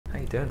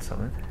doing,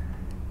 Summon?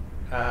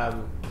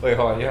 Wait,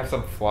 hold on. You have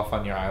some fluff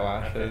on your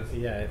eyelashes.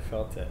 Yeah, I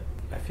felt it.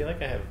 I feel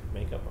like I have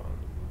makeup on.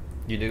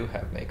 You do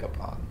have makeup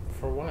on.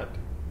 For what?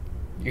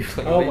 You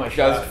Oh my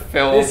just God.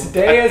 filmed. This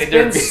day has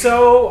been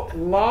so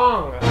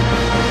long.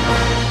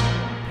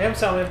 Hey, I'm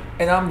Salman.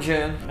 And I'm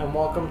Jin. And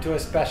welcome to a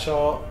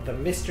special The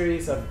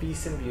Mysteries of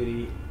Beast and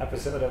Beauty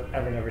episode of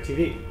EverNever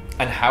TV.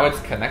 And how it's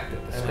connected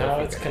to And how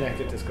it's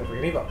connected to School for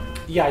Good and Evil.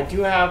 Yeah, I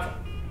do have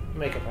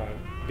makeup on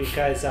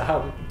because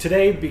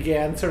today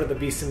began sort of the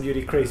Beast and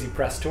Beauty Crazy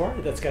Press Tour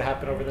that's going to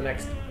happen over the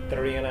next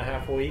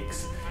 3.5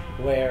 weeks,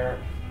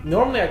 where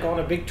normally I go on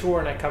a big tour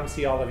and I come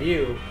see all of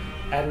you,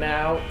 and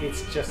now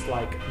it's just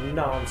like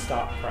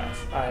non-stop press.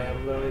 I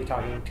am literally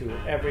talking to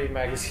every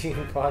magazine,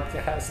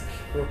 podcast,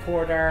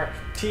 reporter,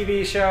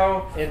 TV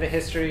show in the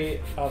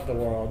history of the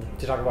world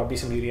to talk about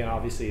Beast and Beauty and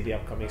obviously the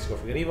upcoming School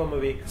for Good and Evil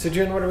movie. So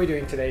June, what are we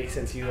doing today,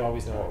 since you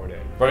always know what we're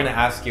doing? We're going to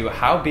ask you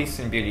how Beast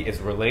and Beauty is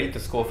related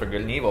to School for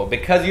Good and Evil,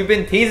 because you've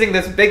been teasing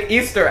this big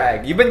Easter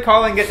egg. You've been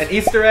calling it an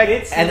Easter egg,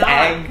 It's an not.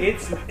 egg.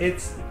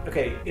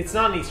 Okay, it's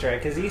not an Easter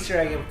egg, because Easter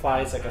egg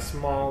implies like a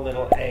small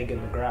little egg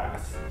in the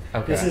grass.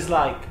 Okay. This is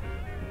like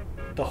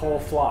the whole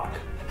flock.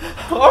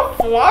 A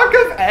flock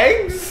of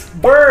eggs?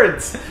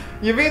 Birds!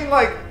 You mean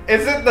like,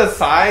 is it the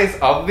size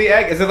of the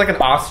egg? Is it like an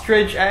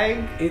ostrich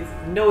egg?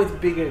 It's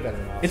bigger than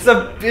an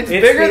ostrich. It's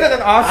bigger than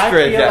an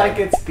ostrich I feel egg. like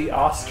it's the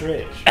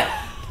ostrich.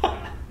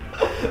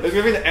 It's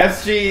gonna be an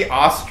SG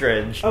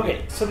ostrich.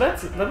 Okay, so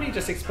let me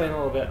just explain a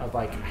little bit of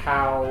like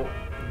how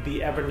the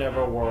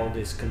EverNever world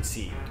is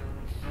conceived.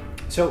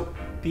 So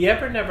the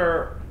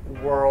EverNever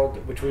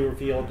world, which we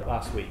revealed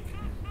last week,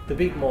 the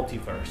big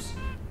multiverse,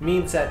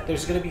 means that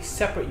there's going to be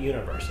separate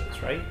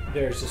universes, right?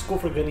 There's the School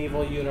for Good and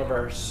Evil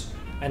universe,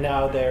 and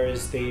now there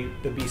is the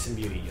Beast and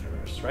Beauty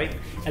universe, right?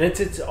 And it's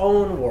its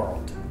own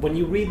world. When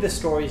you read the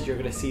stories, you're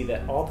going to see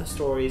that all the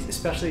stories,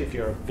 especially if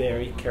you're a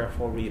very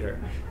careful reader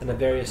and a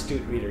very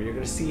astute reader, you're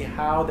going to see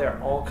how they're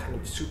all kind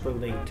of super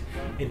linked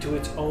into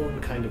its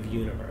own kind of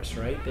universe,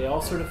 right? They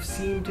all sort of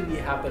seem to be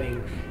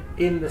happening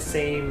in the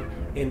same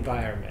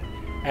environment.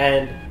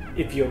 And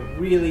if you're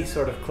really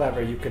sort of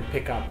clever, you can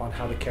pick up on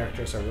how the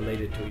characters are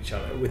related to each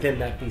other within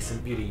that Beast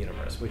and Beauty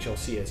universe, which you'll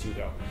see as you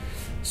go.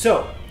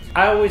 So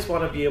I always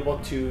want to be able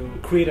to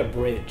create a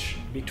bridge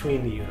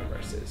between the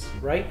universes,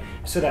 right?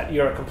 So that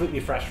you're a completely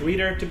fresh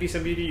reader to Beast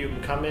and Beauty, you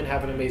can come in,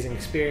 have an amazing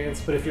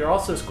experience, but if you're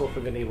also a School for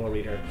Good and Evil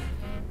reader,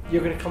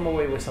 you're going to come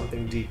away with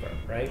something deeper,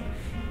 right?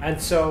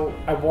 And so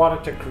I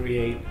wanted to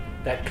create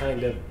that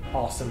kind of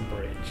awesome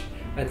bridge.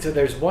 And so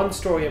there's one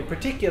story in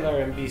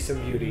particular in Beast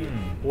and Beauty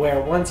where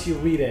once you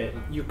read it,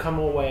 you come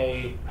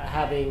away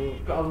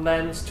having a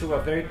lens to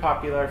a very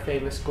popular,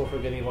 famous School for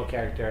Good and Evil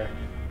character,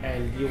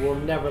 and you will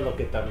never look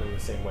at them in the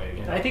same way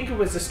again. I think it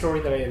was the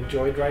story that I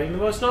enjoyed writing the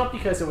most, not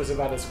because it was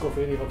about a School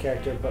for Good and Evil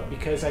character, but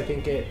because I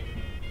think it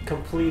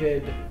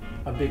completed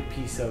a big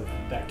piece of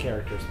that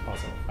character's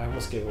puzzle. I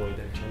almost gave away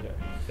their gender.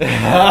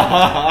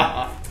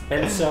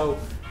 And so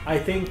I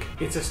think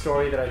it's a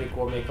story that I think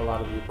will make a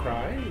lot of you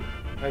cry.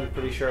 I'm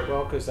pretty sure it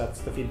will, because that's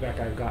the feedback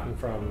I've gotten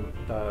from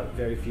the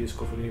very few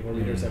School for Good and Evil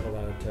readers I've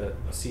allowed to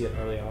see it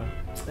early on.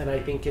 And I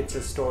think it's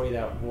a story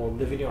that will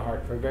live in your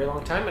heart for a very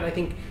long time. And I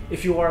think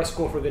if you are a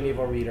School for Good and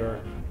Evil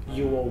reader,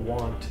 you will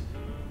want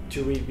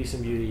to read Beast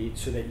and Beauty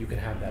so that you can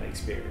have that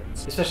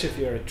experience. Especially if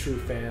you're a true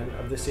fan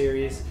of the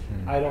series,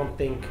 I don't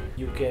think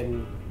you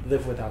can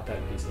live without that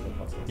piece of the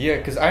puzzle. Yeah,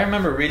 because I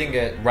remember reading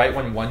it right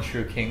when One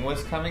True King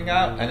was coming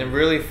out, and it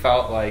really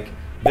felt like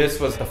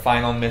this was the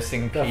final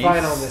missing piece. The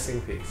final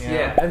missing piece.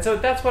 Yeah. And so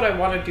that's what I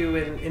want to do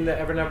in the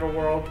EverNever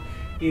world,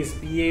 is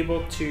be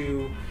able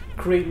to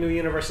create new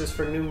universes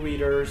for new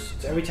readers.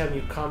 Every time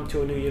you come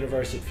to a new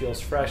universe, it feels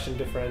fresh and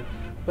different,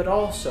 but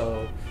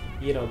also,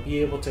 you know, be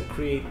able to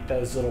create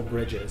those little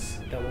bridges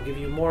that will give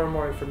you more and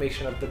more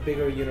information of the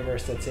bigger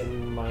universe that's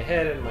in my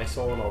head and my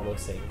soul and all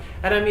those things.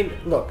 And I mean,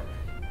 look,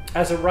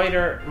 as a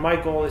writer, my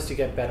goal is to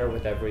get better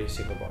with every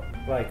single book.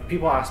 Like,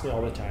 people ask me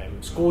all the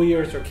time, school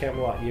years or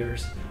Camelot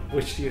years,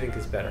 which do you think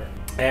is better?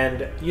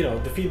 And, you know,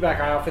 the feedback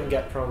I often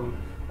get from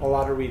a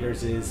lot of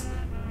readers is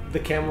the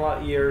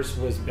Camelot years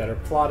was better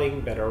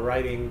plotting, better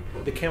writing.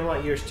 The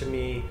Camelot years, to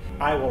me,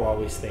 I will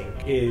always think,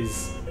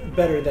 is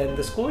better than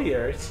the school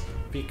years,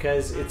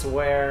 because it's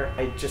where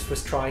I just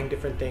was trying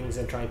different things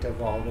and trying to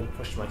evolve and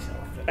push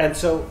myself. And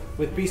so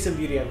with Beast and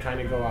Beauty, I'm trying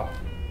to go up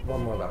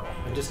one more level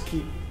and just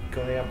keep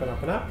going up and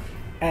up and up.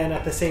 And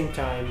at the same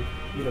time,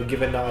 you know,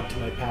 give a nod to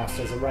my past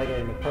as a writer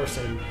and a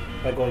person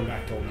by going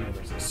back to old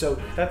universes. So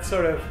that's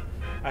sort of,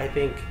 I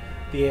think,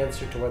 the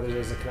answer to whether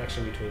there's a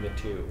connection between the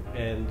two.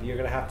 And you're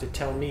going to have to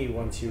tell me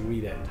once you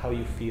read it how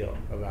you feel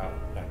about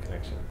that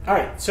connection. All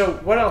right, so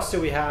what else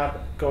do we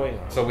have going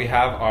on? So we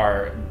have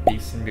our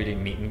Beast and Beauty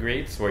meet and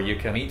greets where you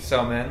can meet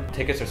Soman.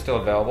 Tickets are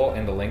still available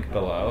in the link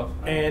below.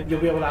 And you'll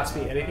be able to ask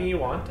me anything you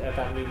want at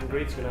that meet and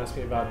greet. You can ask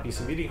me about Beast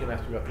and Beauty, you can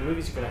ask me about the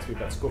movies, you can ask me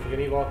about School for Good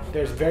and Evil.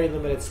 There's very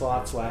limited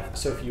slots left,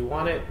 so if you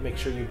want it, make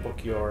sure you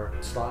book your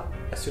slot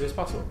as soon as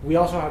possible. We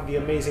also have the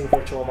amazing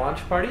virtual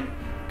launch party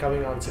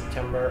coming on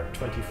September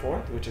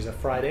 24th, which is a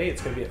Friday.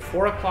 It's going to be at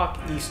 4 o'clock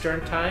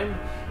Eastern time.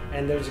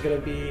 and there's going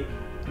to be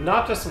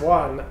not just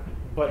one,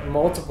 but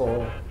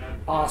multiple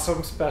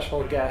awesome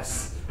special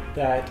guests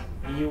that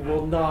you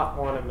will not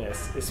want to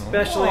miss,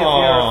 especially if you're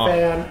a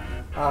fan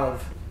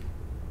of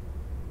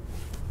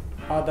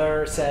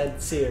other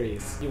said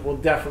series. You will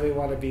definitely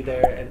want to be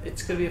there, and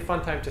it's going to be a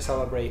fun time to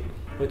celebrate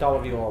with all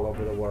of you all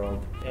over the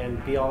world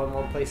and be all in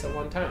one place at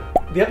one time.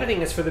 The other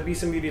thing is, for the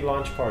Beast and Beauty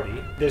launch party,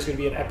 there's going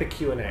to be an epic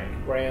Q&A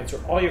where I answer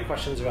all your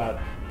questions about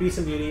Beast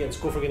and Beauty and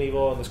School for Good and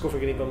Evil and the School for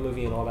Good and Evil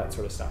movie and all that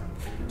sort of stuff.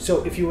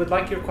 So if you would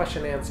like your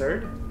question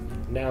answered,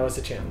 now is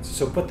the chance.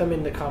 So put them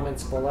in the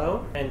comments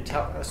below and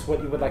tell us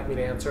what you would like me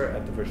to answer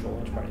at the virtual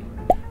launch party.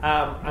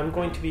 I'm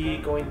going to be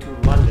going to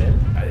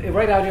London.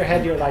 Right out of your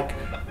head, you're like,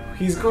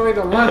 he's going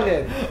to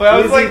London. Well,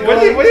 I was like,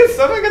 what is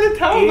someone going to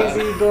tell them? Is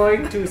he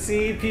going to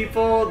see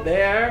people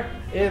there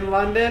in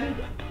London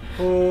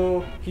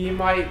who he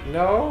might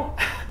know?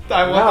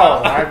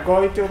 I'm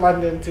going to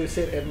London to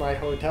sit in my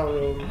hotel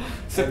room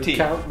and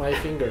count my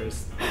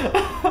fingers.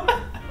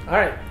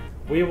 Alright,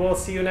 we will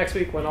see you next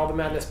week when all the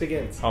madness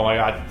begins. Oh my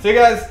god. See you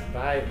guys.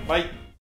 Bye. Bye.